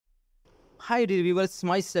Hi dear viewers,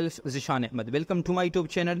 myself Zishan Ahmed. Welcome to my YouTube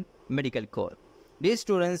channel Medical Core. Dear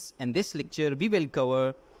students, in this lecture we will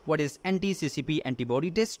cover what is anti-CCP antibody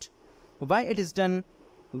test, why it is done,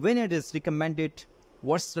 when it is recommended,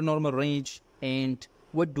 what's the normal range, and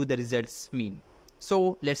what do the results mean.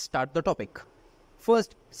 So let's start the topic.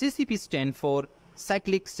 First, CCP stands for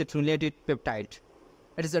cyclic citrullinated peptide.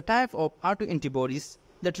 It is a type of autoantibodies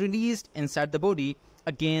that released inside the body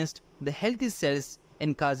against the healthy cells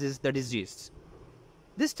and causes the disease.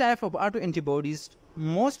 This type of autoantibodies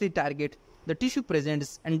mostly target the tissue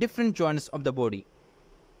present in different joints of the body.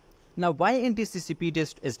 Now, why anti-CCP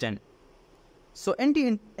test is done? So,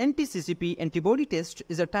 anti-CCP antibody test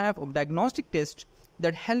is a type of diagnostic test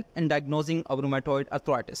that help in diagnosing of rheumatoid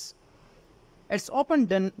arthritis. It's often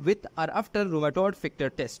done with or after rheumatoid factor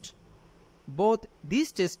test. Both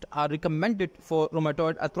these tests are recommended for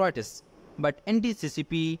rheumatoid arthritis, but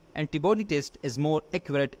anti-CCP antibody test is more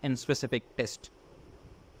accurate and specific test.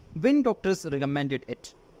 When doctors recommended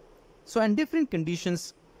it? So in different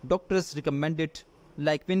conditions, doctors recommend it,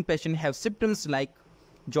 like when patients have symptoms like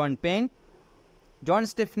joint pain, joint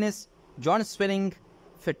stiffness, joint swelling,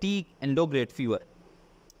 fatigue, and low-grade fever.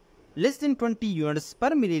 Less than 20 units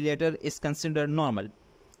per milliliter is considered normal.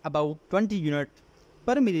 About 20 units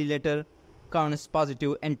per milliliter counts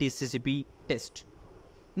positive anti-CCP test.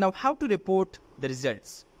 Now, how to report the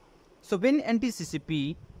results? So, when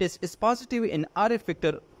anti-CCP test is positive and RF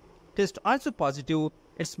factor test also positive,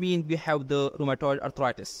 it means we have the rheumatoid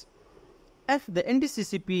arthritis. If the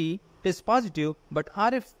anti-CCP test positive but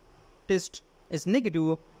RF test is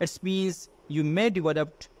negative, it means you may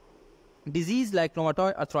develop disease like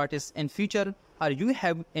rheumatoid arthritis in future, or you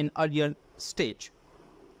have an earlier stage.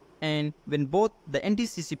 And when both the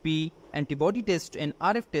anti-CCP antibody test and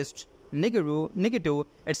RF test negative,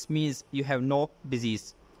 it means you have no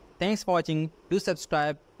disease. Thanks for watching. Do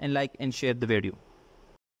subscribe and like and share the video.